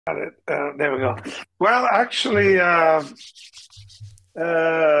Got it. There we go. Well, actually, uh,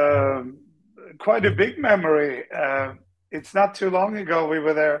 quite a big memory. It's not too long ago we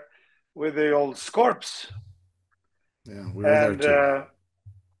were there with the old Scorps, Yeah, we were there and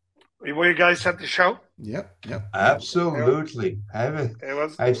too. were you guys at the show? Yep, yep. It, Absolutely. it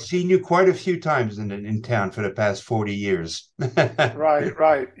was I've seen you quite a few times in town for the past 40 years. right,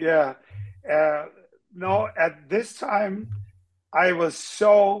 right, yeah. Uh, no, at this time I was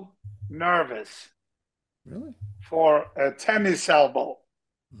so nervous Really? for a tennis elbow.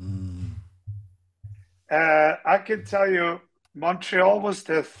 Mm. I can tell you, Montreal was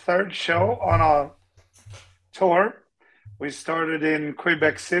the third show on a tour. We started in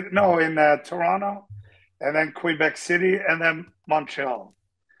Quebec City, no, in Toronto, and then Quebec City, and then Montreal.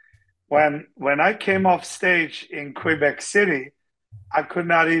 When I came off stage in Quebec City, I could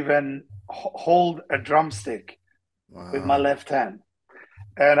not even hold a drumstick with my Wow. left hand,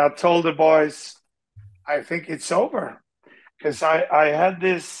 and I told the boys, I think it's over because I had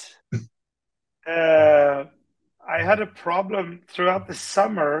this. Uh, I had a problem throughout the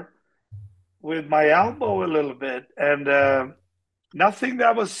summer with my elbow a little bit, and nothing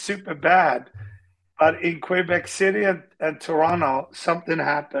that was super bad. But in Quebec City and Toronto, something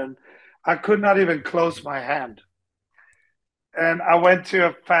happened. I could not even close my hand. And I went to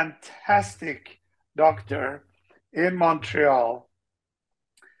a fantastic doctor in Montreal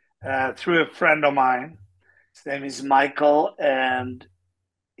through a friend of mine. His name is Michael, and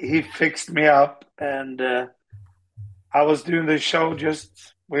he fixed me up. And I was doing the show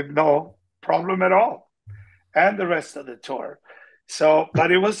just with no problem at all, and the rest of the tour. So,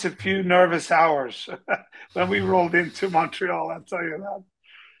 but it was a few nervous hours when we rolled into Montreal, I'll tell you that.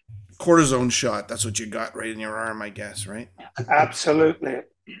 Cortisone shot. That's what you got right in your arm, I guess, right? Absolutely.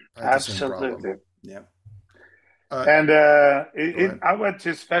 I had the same problem. Absolutely. Yeah. Uh, And Go ahead. I went to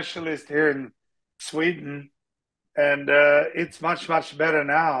a specialist here in Sweden, and it's much, much better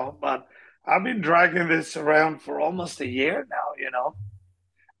now. But I've been dragging this around for almost a year now,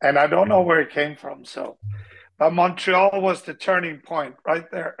 and I don't know where it came from. So, but Montreal was the turning point right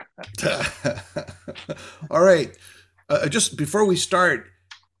there. All right. Just before we start,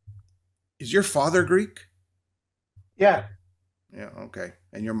 is your father Greek? Yeah, Yeah. Okay.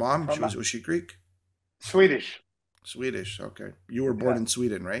 And your mom? from Was she Greek? Swedish. Swedish. Okay. You were born Yeah, in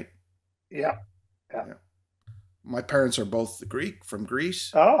Sweden, right? yeah, yeah. Yeah. My parents are both Greek from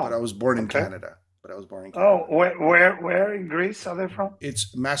Greece, but I Oh, was born in okay. Canada. But I was born in Oh, Canada. where in Greece are they from?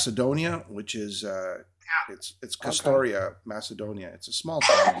 It's Macedonia, which is it's Okay. Castoria, Macedonia. It's a small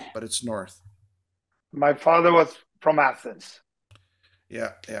town, but it's north. My father was from Athens.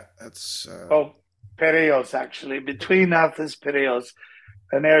 Yeah, yeah. That's Oh, Piraeus, actually, between Athens, Piraeus,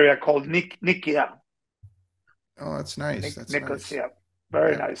 an area called Nikia, oh, that's nice. That's nice. Nicosia.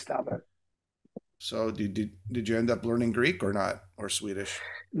 Very Yeah. nice down there. So did you end up learning Greek or not, or Swedish?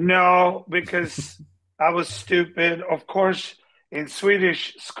 No, because I was stupid. Of course, in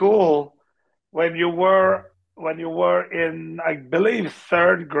Swedish school, when you were in, I believe,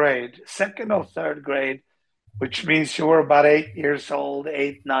 third grade, second or third grade, which means you were about 8 years old,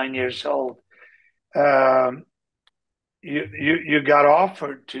 8, 9 years old. Um, you got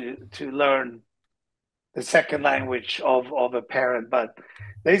offered to learn the second language of a parent, but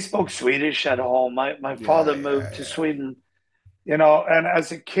they spoke Swedish at home. My Yeah, father yeah, moved to yeah. Sweden, and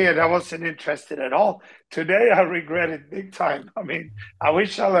as a kid, I wasn't interested at all. Today, I regret it big time. I mean, I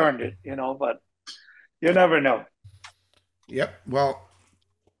wish I learned it, but you never know. Yep. Well,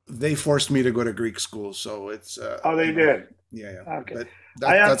 they forced me to go to Greek school, so it's Oh, they did. yeah, yeah. Okay. But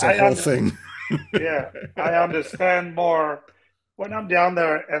I that's a I whole under, thing. yeah, I understand more when I'm down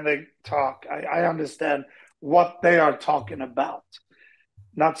there and they talk. I understand what they are talking about,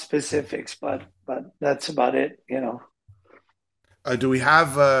 not specifics, but that's about it. Do we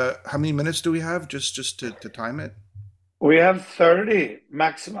have how many minutes do we have just to time it? We have 30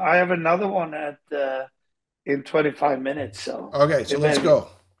 maximum. I have another one at in 25 minutes, so Okay, we so let's may. go.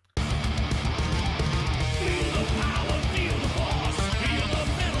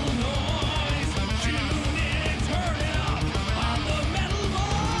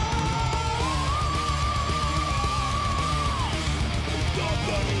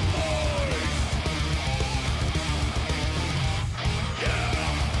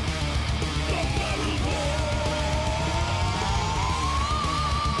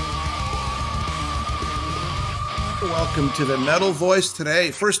 Welcome to the Metal Voice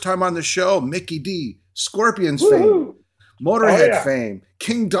today. First time on the show, Mickey D, Scorpions fame, Woohoo! Oh Motorhead yeah. fame,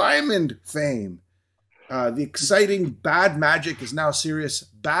 King Diamond fame. The exciting Bad Magic is now serious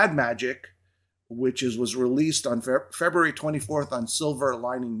Bad Magic was released on February 24th on Silver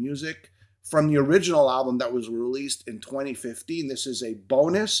Lining Music from the original album that was released in 2015. This is a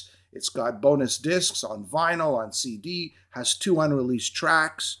bonus. It's got bonus discs on vinyl, on CD, has 2 unreleased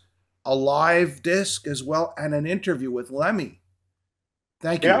tracks, a live disc as well, and an interview with Lemmy.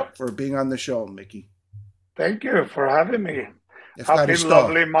 Thank you for being on the show, Mikkey. Thank you for having me. Up in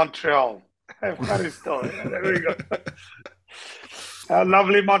lovely Montreal. There we go.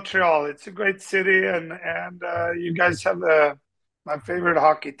 Lovely Montreal. It's a great city, and you guys have my favorite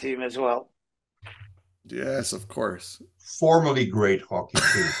hockey team as well. Yes, of course. Formerly great hockey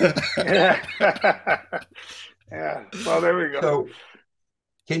team. Yeah. Yeah. Well, there we go. So,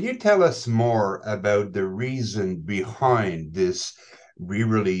 can you tell us more about the reason behind this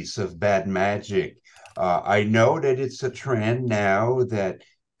re-release of Bad Magic? I know that it's a trend now that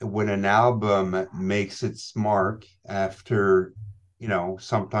when an album makes its mark after,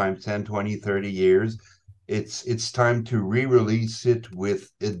 sometimes 10, 20, 30 years, it's time to re-release it with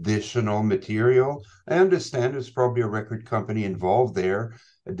additional material. I understand there's probably a record company involved there,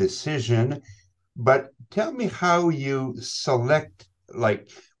 a decision, but tell me how you select,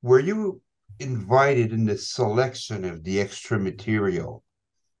 were you invited in the selection of the extra material?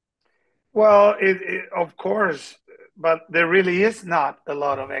 Well, of course, but there really is not a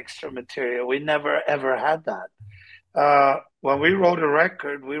lot of extra material. We never ever had that. When we wrote a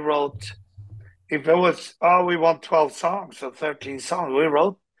record, we wrote, if it was, we want 12 songs or 13 songs, we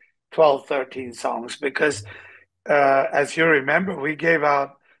wrote 12, 13 songs because, as you remember, we gave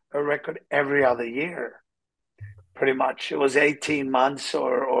out a record every other year, pretty much. It was 18 months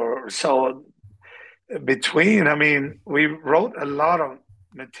or so between. I mean, we wrote a lot of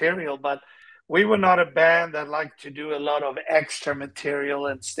material, but we were not a band that liked to do a lot of extra material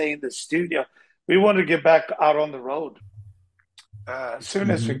and stay in the studio. We wanted to get back out on the road as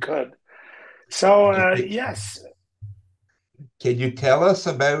soon as we could. So, yes. Can you tell us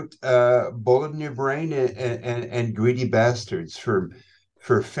about Bullet in Your Brain and Greedy Bastards for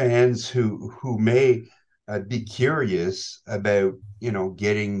fans who may be curious about,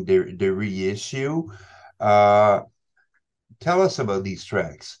 getting the reissue? Tell us about these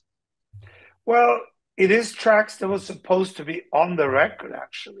tracks. Well, it is tracks that were supposed to be on the record,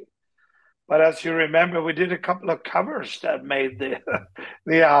 actually. But as you remember, we did a couple of covers that made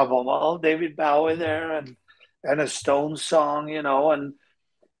the album. Well, David Bowie there and a Stones song, and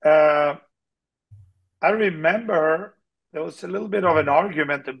I remember there was a little bit of an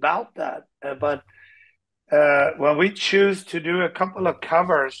argument about that. But when we choose to do a couple of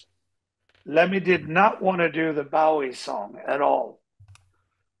covers, Lemmy did not want to do the Bowie song at all.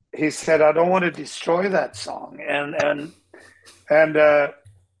 He said, "I don't want to destroy that song," and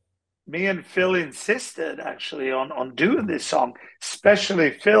me and Phil insisted actually on doing this song,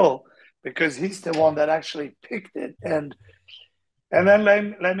 especially Phil, because he's the one that actually picked it. And then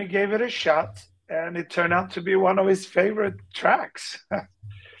Lemmy gave it a shot, and it turned out to be one of his favorite tracks.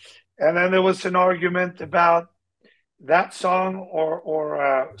 And then there was an argument about that song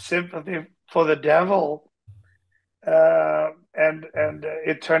or Sympathy for the Devil. And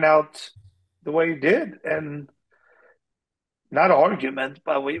it turned out the way it did. And not argument,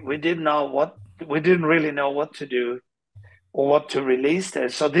 but we didn't really know what to do or what to release there.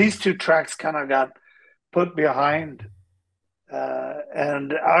 So these two tracks kind of got put behind,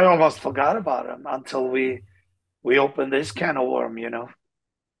 and I almost forgot about them until we opened this can of worm.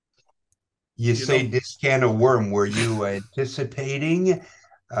 You say this can of worm. Were you anticipating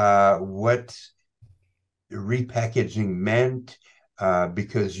what repackaging meant?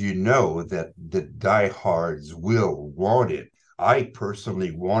 Because that the diehards will want it. I personally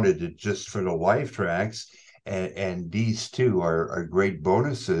wanted it just for the live tracks, and these two are great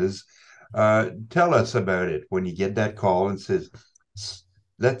bonuses. Tell us about it when you get that call and says,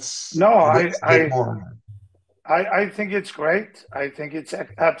 let's get more. I think it's great. I think it's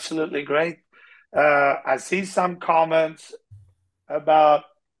absolutely great. I see some comments about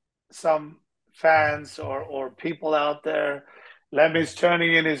some fans or people out there. Lemmy's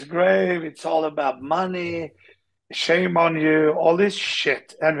turning in his grave. It's all about money. Shame on you. All this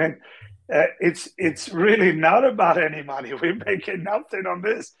shit. I mean, it's really not about any money. We're making nothing on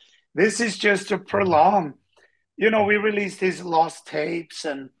this. This is just to prolong. We released these lost tapes,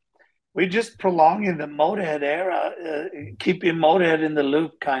 and we just prolonging the Motorhead era, keeping Motorhead in the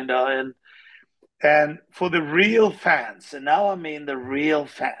loop, kind of, and for the real fans. And now I mean the real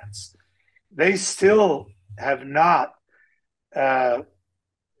fans. They still have not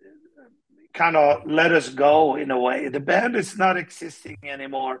kind of let us go in a way. The band is not existing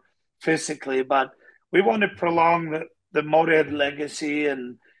anymore physically, but we want to prolong the Motorhead legacy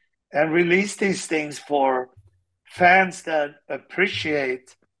and and release these things for fans that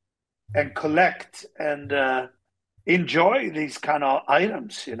appreciate and collect and enjoy these kind of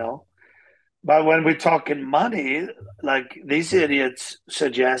items, you know. But when we're talking money, like these idiots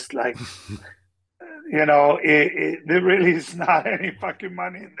suggest, like, you know, there really is not any fucking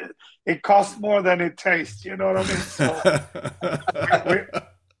money in it. It costs more than it tastes. You know what I mean? So we,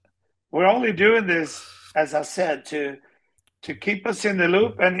 we're only doing this, as I said, to keep us in the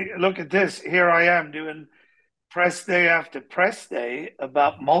loop. And look at this. Here I am doing press day after press day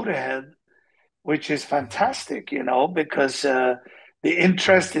about Motorhead, which is fantastic, you know, because the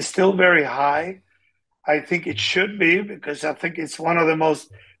interest is still very high. I think it should be because I think it's one of the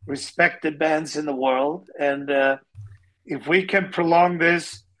most respected bands in the world. And if we can prolong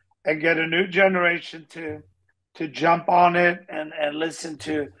this and get a new generation to jump on it and listen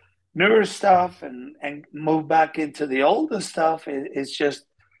to newer stuff and move back into the older stuff, it's just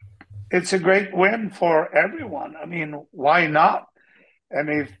it's a great win for everyone. I mean, why not? And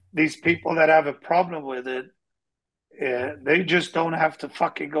if these people that have a problem with it, they just don't have to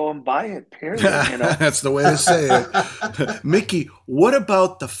fucking go and buy it, period, you know? That's the way to say it. Mickey, what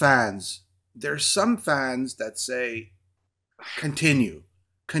about the fans? There's some fans that say, continue,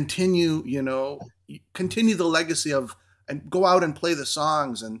 you know, continue the legacy of, and go out and play the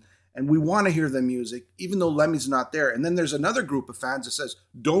songs, and we want to hear the music, even though Lemmy's not there. And then there's another group of fans that says,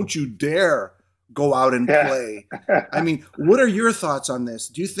 don't you dare go out and play. I mean, what are your thoughts on this?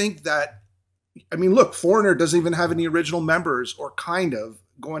 Do you think that, I mean, look, Foreigner doesn't even have any original members, or kind of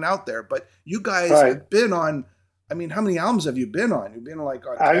going out there, but you guys have been on, I mean, how many albums have you been on? You've been like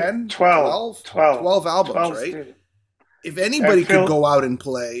on 10, 12 albums, 12, right? Students. If anybody could go out and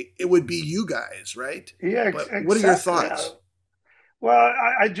play, it would be you guys, right? Yeah, but exactly. What are your thoughts? Well,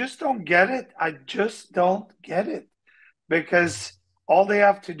 I just don't get it. I just don't get it. Because all they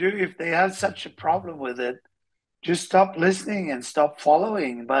have to do, if they have such a problem with it, just stop listening and stop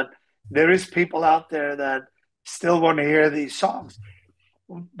following. But there is people out there that still want to hear these songs.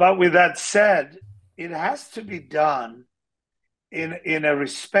 But with that said, it has to be done in a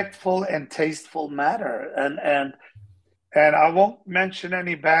respectful and tasteful manner. And I won't mention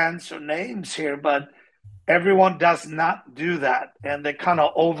any bands or names here, but everyone does not do that. And they're kind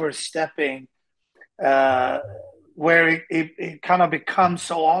of overstepping where it kind of becomes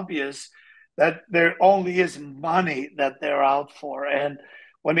so obvious that there only is money that they're out for. And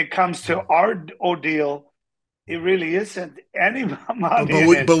when it comes to our ordeal, it really isn't any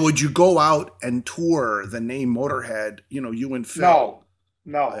money. But would you go out and tour the name Motorhead, you know, you and Phil?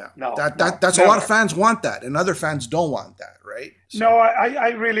 No. That's never. A lot of fans want that, and other fans don't want that, right? So. No, I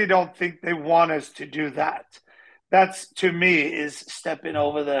really don't think they want us to do that. That's, to me, is stepping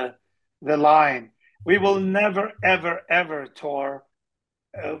over the line. We will never, ever, ever tour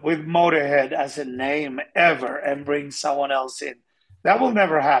with Motorhead as a name ever and bring someone else in. That will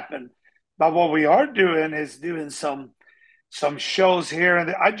never happen. But what we are doing is doing some shows here.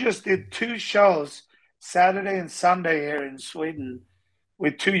 And I just did 2 shows, Saturday and Sunday, here in Sweden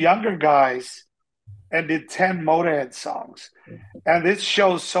with 2 younger guys, and did 10 Motorhead songs. And this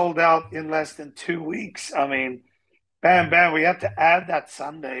show sold out in less than 2 weeks. I mean, bam, we had to add that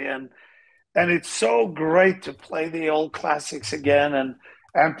Sunday. And it's so great to play the old classics again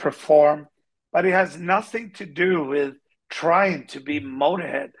and perform. But it has nothing to do with trying to be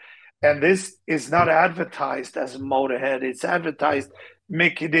Motorhead. And this is not advertised as Motorhead. It's advertised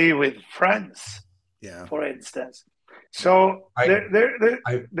Mikkey D with friends, for instance. So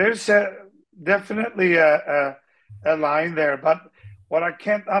there's definitely a line there. But what I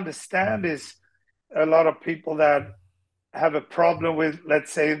can't understand is a lot of people that have a problem with,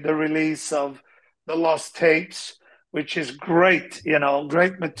 let's say, the release of the Lost Tapes, which is great, you know,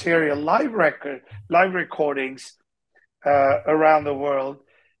 great material, live recordings around the world,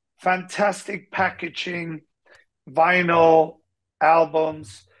 fantastic packaging, vinyl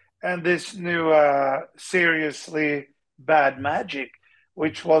albums, and this new Seriously Bad Magic,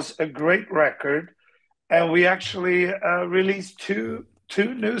 which was a great record. And we actually released two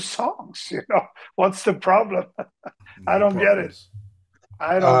new songs. You know, what's the problem? I don't get it.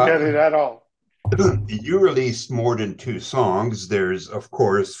 I don't get it at all. You released more than 2 songs. There's, of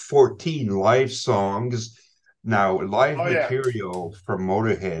course, 14 live songs. Now, live material from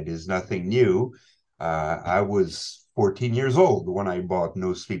Motorhead is nothing new. I was 14 years old when I bought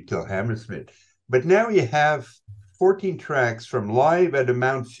No Sleep Till Hammersmith. But now you have 14 tracks from live at the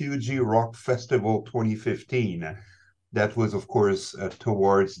Mount Fuji Rock Festival 2015. That was, of course,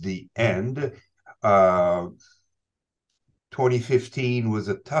 towards the end. 2015 was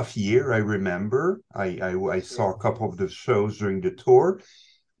a tough year, I remember. I saw a couple of the shows during the tour.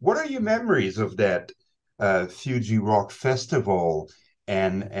 What are your memories of that Fuji Rock Festival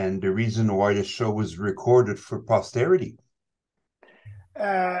and the reason why the show was recorded for posterity?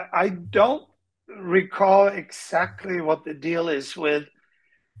 I don't recall exactly what the deal is with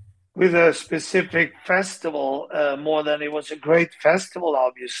a specific festival, more than it was a great festival,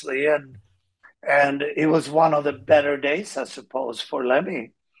 obviously, and it was one of the better days, I suppose, for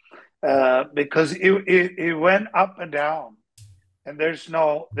Lemmy, because it went up and down, and there's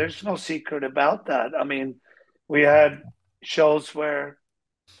no secret about that. I mean, we had shows where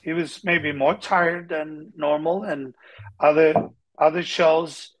he was maybe more tired than normal, and other other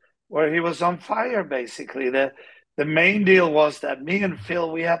shows where he was on fire. Basically, the main deal was that me and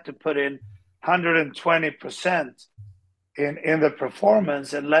Phil, we had to put in 120% in the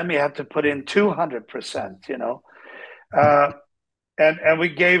performance, and Lemmy had to put in 200%. Uh, and we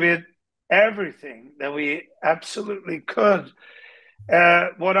gave it everything that we absolutely could.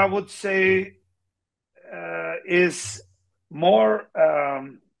 What I would say is more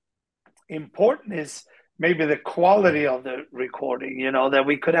important is maybe the quality of the recording, that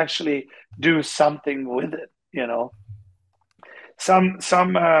we could actually do something with it. Some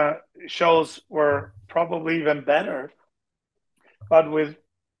shows were probably even better, but with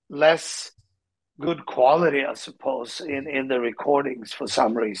less good quality, I suppose, in the recordings for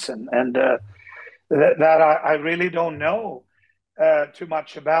some reason. And that I really don't know too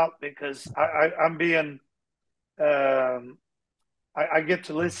much about, because I'm being um, I get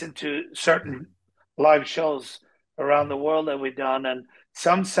to listen to certain live shows around the world that we've done, and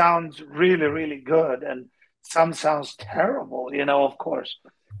some sounds really, really good, and some sounds terrible, of course,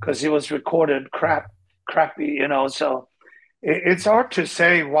 because it was recorded crappy, So it's hard to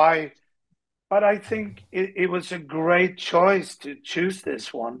say why, but I think it was a great choice to choose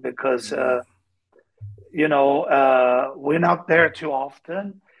this one because, Yeah. we're not there too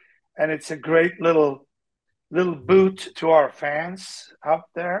often, and it's a great little boot to our fans out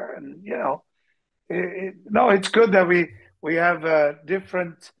there, and no, it's good that we have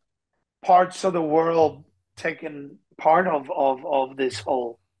different parts of the world taking part of this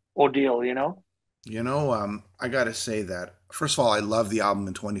whole ordeal. I got to say that, first of all, I love the album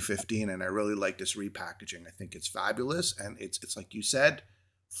in 2015, and I really like this repackaging. I think it's fabulous. And it's like you said,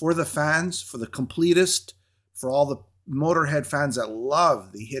 for the fans, for the completist, for all the Motorhead fans that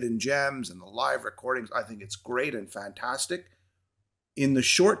love the hidden gems and the live recordings. I think it's great and fantastic. In the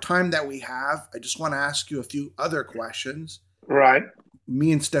short time that we have, I just want to ask you a few other questions. Right.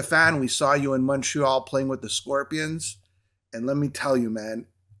 Me and Stefan, we saw you in Montreal playing with the Scorpions. And let me tell you, man,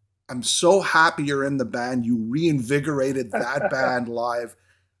 I'm so happy you're in the band. You reinvigorated that band live.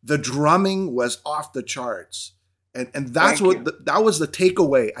 The drumming was off the charts. And that's that was the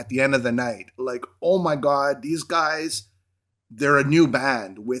takeaway at the end of the night. Like, oh my God, these guys, they're a new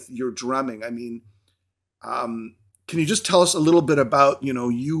band with your drumming. I mean, can you just tell us a little bit about,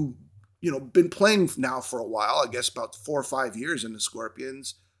 been playing now for a while, I guess about 4 or 5 years in the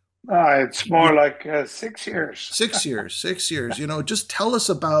Scorpions. It's more like 6 years. 6 years, 6 years. Just tell us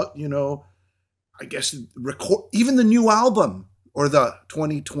about, I guess, even the new album, or the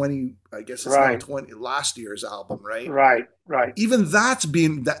 2020, I guess it's right. now 20, last year's album, right? Right. Even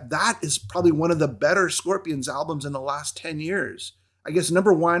that is probably one of the better Scorpions albums in the last 10 years. I guess,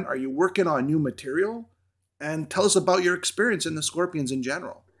 number one, are you working on new material? And tell us about your experience in the Scorpions in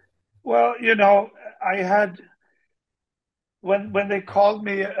general. Well, I had, when they called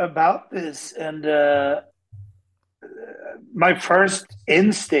me about this, and my first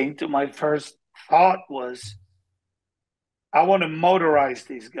instinct, my first thought was, I want to motorize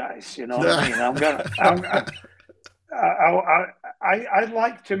these guys. You know what I mean? I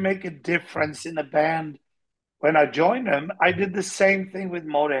like to make a difference in the band. When I joined them, I did the same thing with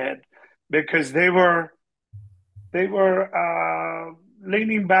Motorhead, because they were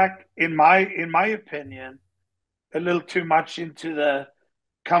leaning back, in my opinion, a little too much into the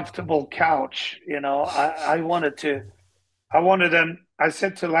comfortable couch. I wanted them. I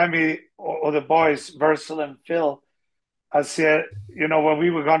said to Lemmy, or the boys, Versal and Phil, I said, when we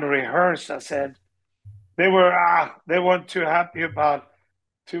were going to rehearse, I said, they weren't too happy about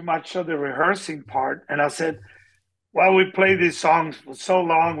too much of the rehearsing part. And I said, well, we play these songs for so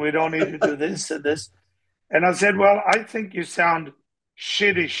long, we don't need to do this and this. And I said, well, I think you sound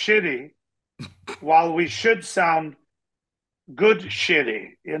shitty, while we should sound good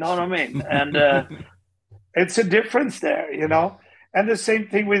shitty. You know what I mean? And it's a difference there, And the same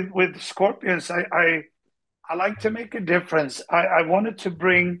thing with Scorpions. I like to make a difference. I wanted to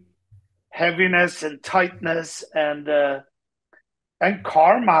bring heaviness and tightness and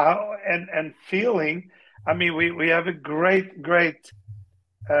karma and feeling. I mean, we have a great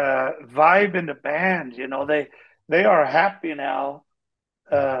vibe in the band. You know, they are happy now.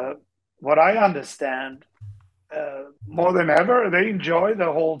 Uh, what I understand, more than ever, they enjoy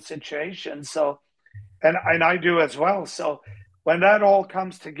the whole situation. So, and I do as well. So, when that all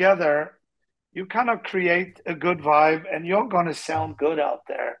comes together, you kind of create a good vibe, and you're going to sound good out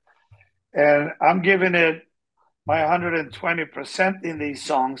there. And I'm giving it my 120% in these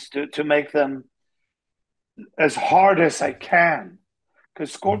songs to make them as hard as I can,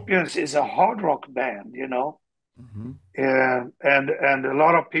 because Scorpions is a hard rock band, you know. Mm-hmm. And a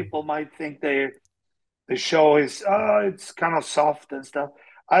lot of people might think the show is it's kind of soft and stuff.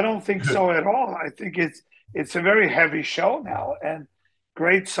 I don't think so at all. I think it's a very heavy show now, and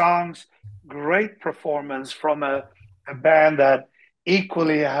great songs, great performance from a band that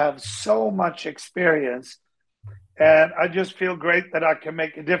equally have so much experience. And I just feel great that I can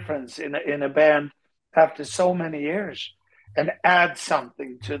make a difference in a band after so many years and add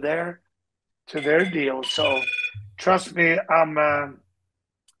something to their deal. So trust me, I'm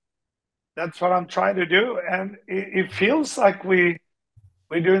that's what I'm trying to do, and it feels like we're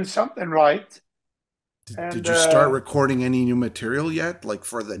doing something right. Did And you start recording any new material yet, like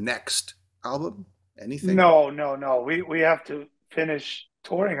for the next album? Anything? no, no, no, we have to finish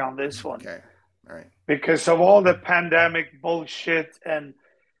touring on this one Okay. All right. because of all the pandemic bullshit, and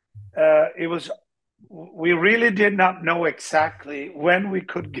it was we really did not know exactly when we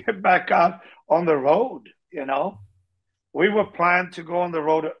could get back out on the road. You know, we were planned to go on the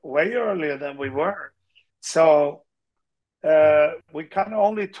road way earlier than we were, so we kind of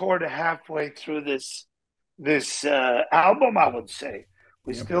only toured halfway through this album, I would say.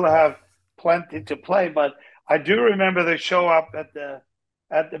 We Yep. still have plenty to play, but I do remember they show up at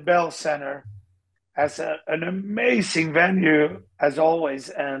the Bell Center as an amazing venue as always,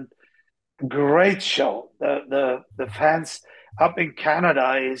 and great show. The fans up in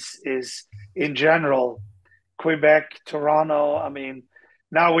Canada is in general, Quebec, Toronto. I mean,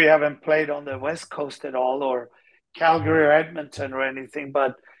 now we haven't played on the West Coast at all, or Calgary or Edmonton or anything,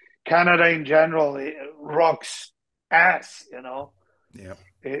 but Canada in general it rocks ass. You know, Yep.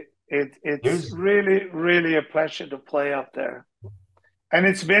 it's Here's really really a pleasure to play up there, and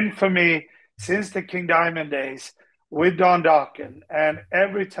it's been for me since the King Diamond days with Don Dokken, and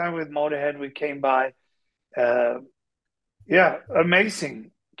every time with Motorhead we came by. Uh, yeah,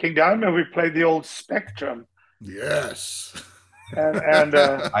 amazing. King Diamond, we played the old Spectrum, Yes. and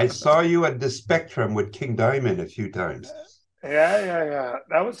I saw you at the Spectrum with King Diamond a few times. yeah.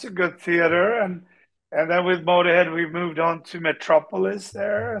 That was a good theater, and then with Motorhead we moved on to Metropolis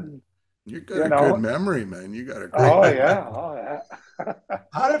there, and You got you a good know, memory, man. You got a great oh memory. yeah, oh yeah.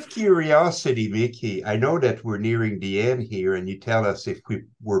 Out of curiosity, Mickey, I know that we're nearing the end here, and you tell us if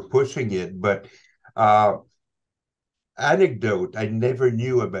we're pushing it, but uh, anecdote I never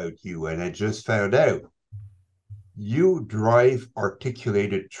knew about you, and I just found out. You drive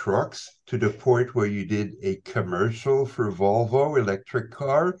articulated trucks to the point where you did a commercial for Volvo electric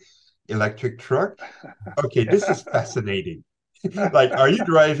truck. Okay, this is fascinating. Like, are you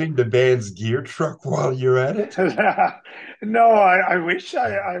driving the band's gear truck while you're at it? No, I wish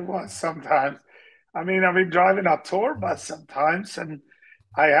I was sometimes. I mean, I've been driving a tour bus sometimes, and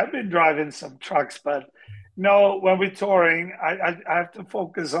I have been driving some trucks, but no, when we're touring, I have to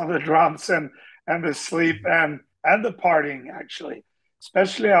focus on the drums and the sleep and the partying actually,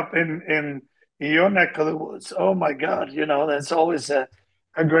 especially up in your neck of the woods. Oh my God, you know, there's always a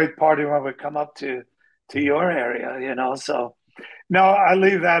great party when we come up to your area, you know. So no, I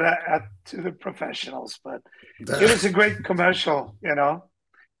leave that to the professionals, but it was a great commercial, you know.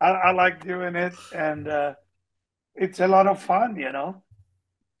 I like doing it, and it's a lot of fun, you know.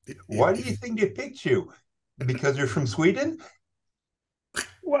 Why do you think they picked you? Because you're from Sweden?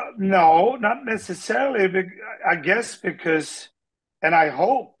 Well, no, not necessarily. I guess because, and I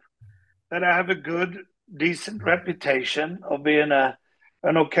hope that I have a good, decent reputation of being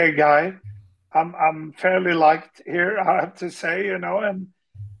an okay guy. I'm fairly liked here, I have to say, you know,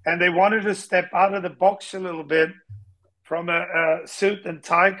 and they wanted to step out of the box a little bit from a suit and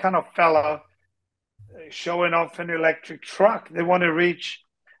tie kind of fella showing off an electric truck. They want to reach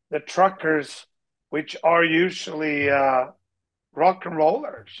the truckers, which are usually rock and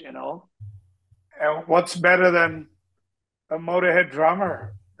rollers, you know. And what's better than a Motorhead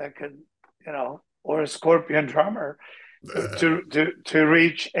drummer that could, you know, or a Scorpion drummer to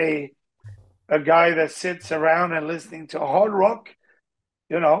reach a guy that sits around and listening to hard rock,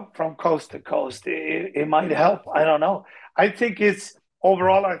 you know, from coast to coast. It might help. I don't know. I think it's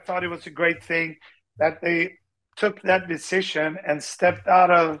overall. I thought it was a great thing that they took that decision and stepped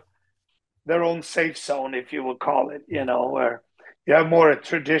out of their own safe zone, if you would call it, you know, where yeah, more a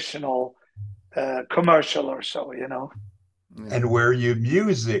traditional commercial or so, you know. Yeah. And where your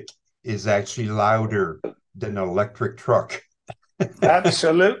music is actually louder than an electric truck.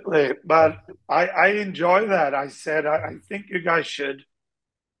 Absolutely. But I enjoy that. I said, I think you guys should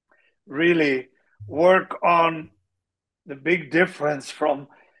really work on the big difference from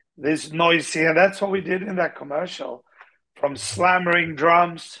this noisy, and that's what we did in that commercial, from slammering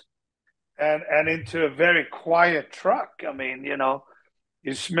drums and into a very quiet truck. I mean, you know,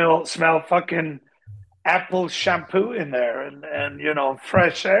 you smell fucking apple shampoo in there and you know,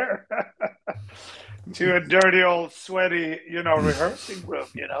 fresh air to a dirty old sweaty, you know, rehearsing room,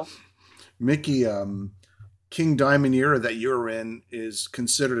 you know. Mickey, King Diamond era that you're in is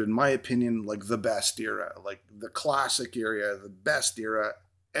considered, in my opinion, like the best era, like the classic era, the best era.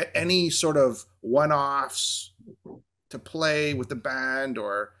 Any sort of one-offs to play with the band,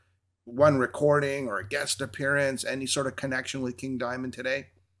 or one recording or a guest appearance, any sort of connection with King Diamond today?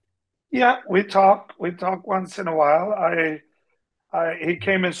 Yeah, we talk once in a while. He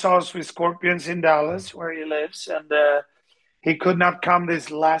came and saw us with Scorpions in Dallas, where he lives, and he could not come this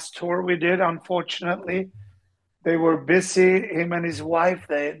last tour we did, unfortunately. They were busy, him and his wife.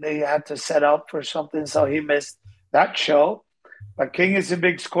 They had to set up for something, so he missed that show. But King is a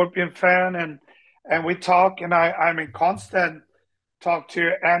big Scorpion fan, and we talk, and I'm in constant talk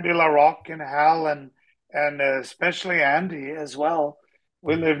to Andy LaRocque and Hal, and especially Andy as well.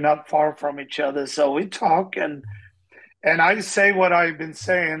 We live not far from each other, so we talk, and I say what I've been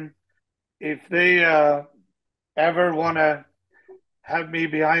saying. If they ever want to have me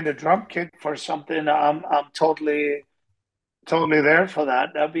behind a drum kit for something, I'm totally there for that.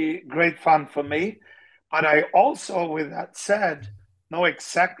 That'd be great fun for me. But I also, with that said, know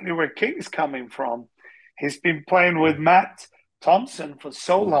exactly where King's coming from. He's been playing with Matt Thompson for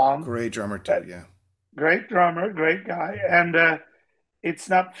so long. Great drummer too, yeah. Great drummer, great guy. And it's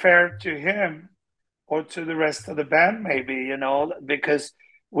not fair to him or to the rest of the band, maybe, you know, because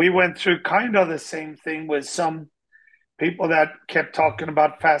we went through kind of the same thing with some people that kept talking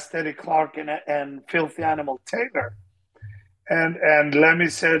about Fast Eddie Clarke and Filthy Animal Taylor. And Lemmy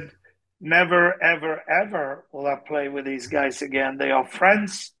said, never, ever, ever will I play with these guys again. They are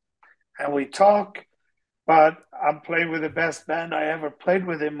friends and we talk, but I'm playing with the best band I ever played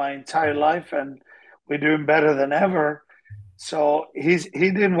with in my entire life, and we're doing better than ever. So he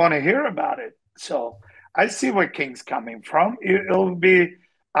didn't want to hear about it. So I see where King's coming from. It'll be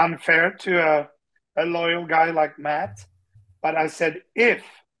unfair to a loyal guy like Matt. But I said, if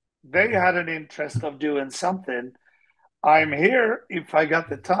they had an interest of doing something, I'm here if I got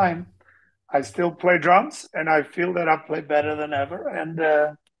the time. I still play drums, and I feel that I play better than ever.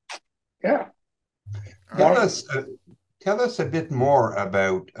 And yeah, Tell more. us, uh, tell us a bit more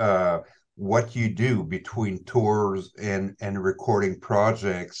about what you do between tours and recording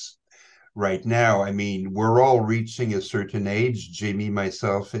projects right now. I mean, we're all reaching a certain age. Jamie,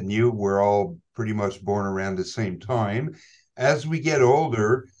 myself, and you, we're all pretty much born around the same time. As we get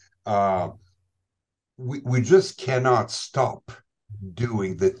older, uh, we just cannot stop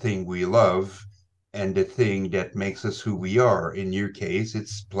doing the thing we love and the thing that makes us who we are. In your case,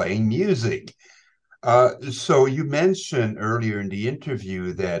 it's playing music. So you mentioned earlier in the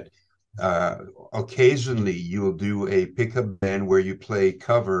interview that uh, occasionally you'll do a pickup band where you play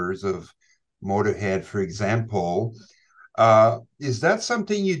covers of Motorhead, for example. Is that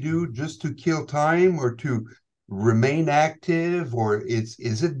something you do just to kill time or to remain active, or is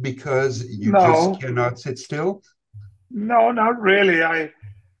it because you just No, cannot sit still? no, not really.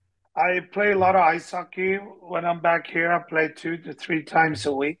 I play a lot of ice hockey when I'm back here. I play 2 to 3 times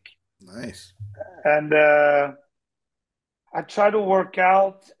a week, Nice. and I try to work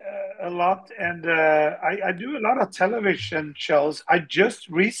out a lot, and I do a lot of television shows. I just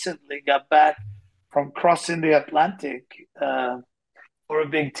recently got back from crossing the Atlantic for a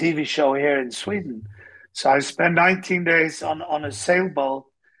big TV show here in Sweden. So I spent 19 days on a sailboat.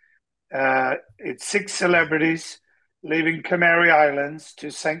 It's six celebrities leaving Canary Islands to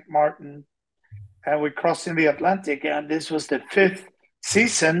St. Martin, and we're crossing the Atlantic. And this was the fifth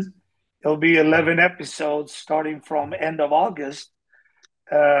season. It'll be 11 episodes starting from end of August.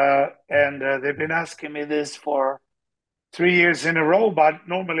 And they've been asking me this for 3 years in a row, but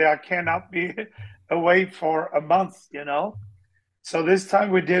normally I cannot be away for a month, you know. So this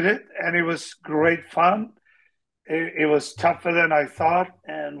time we did it, and it was great fun. It was tougher than I thought,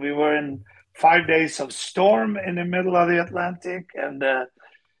 and we were in 5 days of storm in the middle of the Atlantic, and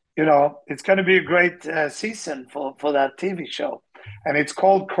you know, it's going to be a great season for that TV show, and it's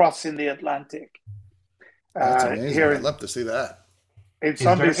called Crossing the Atlantic. That's amazing. Here, I'd love to see that. it's Is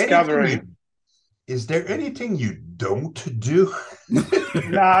on there anything Discovery. you Is there anything you don't do?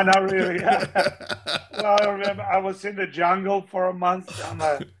 No, not really. Well, I remember I was in the jungle for a month on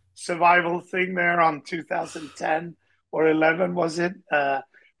a survival thing there on 2010 or 11, was it?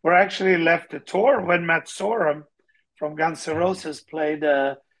 We actually left the tour when Matt Sorum from Guns N' Roses played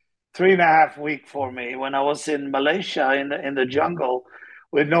 3.5 weeks for me when I was in Malaysia in the jungle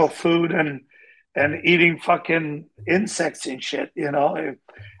with no food and eating fucking insects and shit, you know.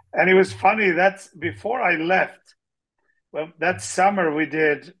 And it was funny. That's before I left. Well, that summer we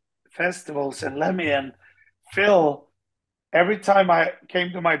did festivals in Lemmy, and Phil, every time I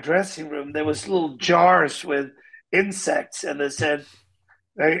came to my dressing room, there was little jars with insects, and they said,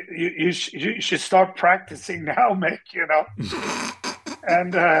 you should start practicing now, Mick, you know.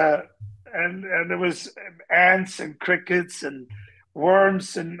 And there was ants and crickets and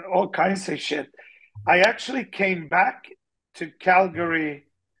worms and all kinds of shit. I actually came back to Calgary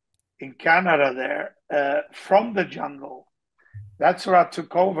in Canada there from the jungle. That's where I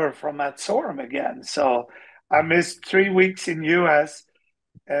took over from Matt Sorum again. So I missed 3 weeks in US,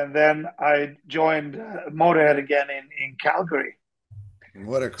 and then I joined Motorhead again in Calgary.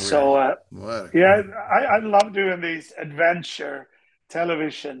 What a career. So what a yeah, career. I love doing these adventure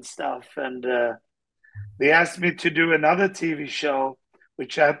television stuff. And they asked me to do another TV show,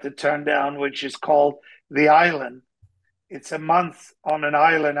 which I had to turn down, which is called The Island. It's a month on an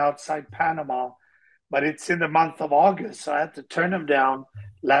island outside Panama, but it's in the month of August. So I had to turn them down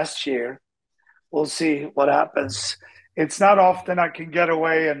last year. We'll see what happens. It's not often I can get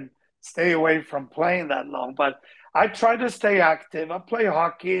away and stay away from playing that long, but I try to stay active. I play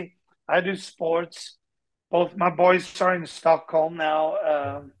hockey. I do sports. Both my boys are in Stockholm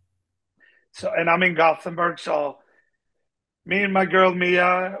now. And I'm in Gothenburg. So me and my girl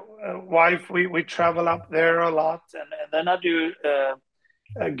Mia, wife, we travel up there a lot, and then I do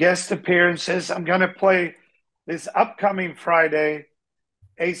guest appearances. I'm gonna play this upcoming Friday,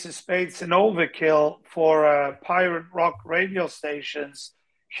 Ace of Spades and Overkill for pirate rock radio stations.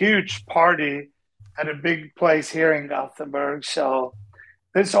 Huge party at a big place here in Gothenburg. So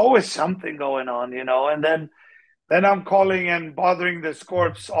there's always something going on, you know. And then I'm calling and bothering the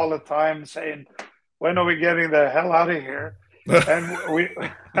Scorps all the time, saying, "When are we getting the hell out of here?" And we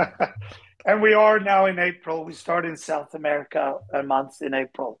and we are now in April. We start in South America a month in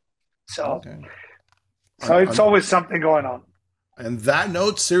April. So Okay. so it's always something going on. And that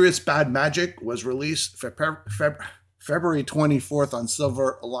note, Serious Bad Magic was released February 24th on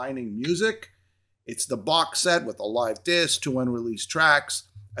Silver Lining Music. It's the box set with a live disc, 2 unreleased tracks,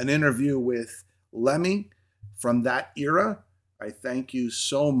 an interview with Lemmy from that era. I thank you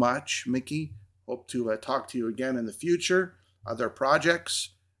so much, Mikkey. Hope to talk to you again in the future, other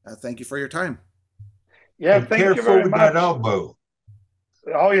projects. Thank you for your time. Yeah, And thank you careful very with much. that elbow.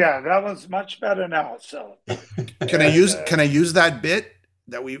 Oh yeah, that was much better now. So Can I use that bit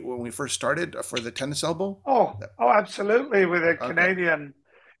that when we first started for the tennis elbow? oh absolutely, with a Canadian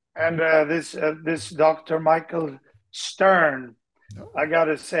and this Dr. Michael Stern. I got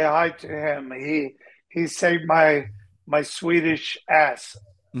to say hi to him. He saved my Swedish ass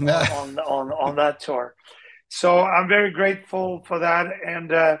on that tour. So I'm very grateful for that.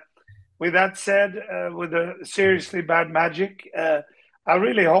 And with that said, with the Seriously Bad Magic, I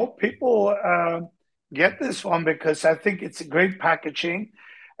really hope people get this one, because I think it's a great packaging.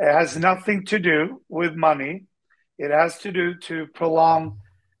 It has nothing to do with money. It has to do to prolong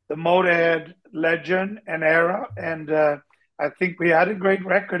the Motorhead legend and era. And I think we had a great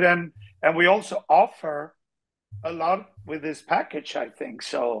record. And we also offer a lot with this package, I think.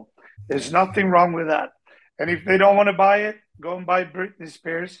 So there's nothing wrong with that. And if they don't want to buy it, go and buy Britney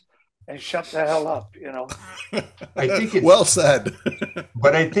Spears and shut the hell up, you know. I think it's well said.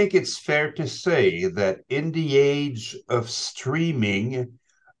 But I think it's fair to say that in the age of streaming,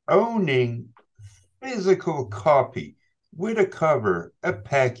 owning physical copy with a cover, a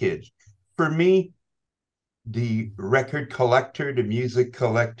package, for me, the record collector, the music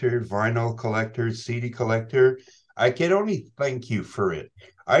collector, vinyl collector, CD collector, I can only thank you for it.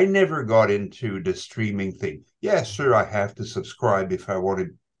 I never got into the streaming thing. Yeah, sure, I have to subscribe if I want to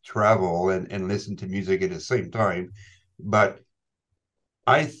travel and listen to music at the same time. But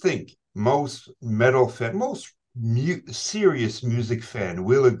I think most serious music fan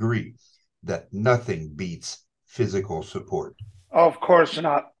will agree that nothing beats physical support. Of course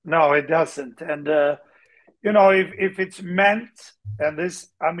not. No, it doesn't. And, you know, if it's meant, and this,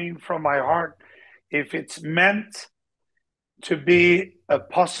 I mean, from my heart, if it's meant to be a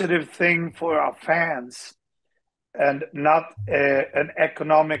positive thing for our fans and not an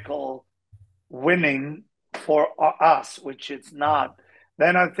economical winning for us, which it's not,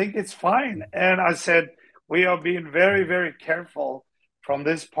 then I think it's fine. And I said, we are being very, very careful from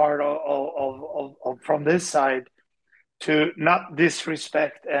this part from this side to not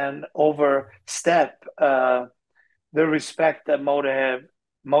disrespect and overstep the respect that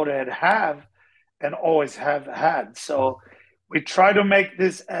Motorhead have and always have had. So we try to make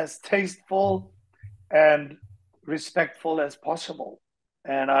this as tasteful and respectful as possible.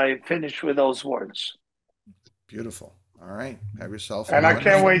 And I finish with those words. Beautiful. All right. Have yourself. And I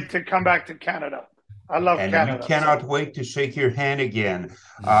can't wait to come back to Canada. I love Canada. And you cannot wait to shake your hand again.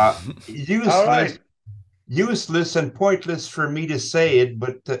 Useless and pointless for me to say it,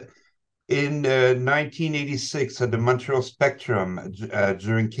 but in 1986 at the Montreal Spectrum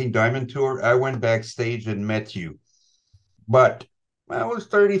during King Diamond Tour, I went backstage and met you. But that was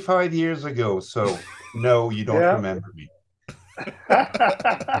 35 years ago, so no, you don't remember me.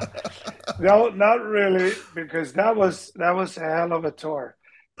 No, not really, because that was a hell of a tour.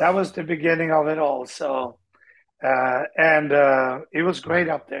 That was the beginning of it all. So, it was great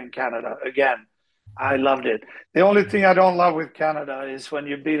up there in Canada. Again, I loved it. The only thing I don't love with Canada is when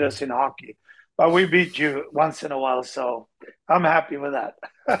you beat us in hockey, but we beat you once in a while, so I'm happy with that.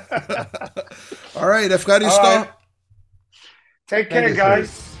 All right, Efkaristo. Take care,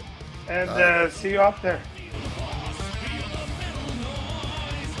 guys, and see you up there.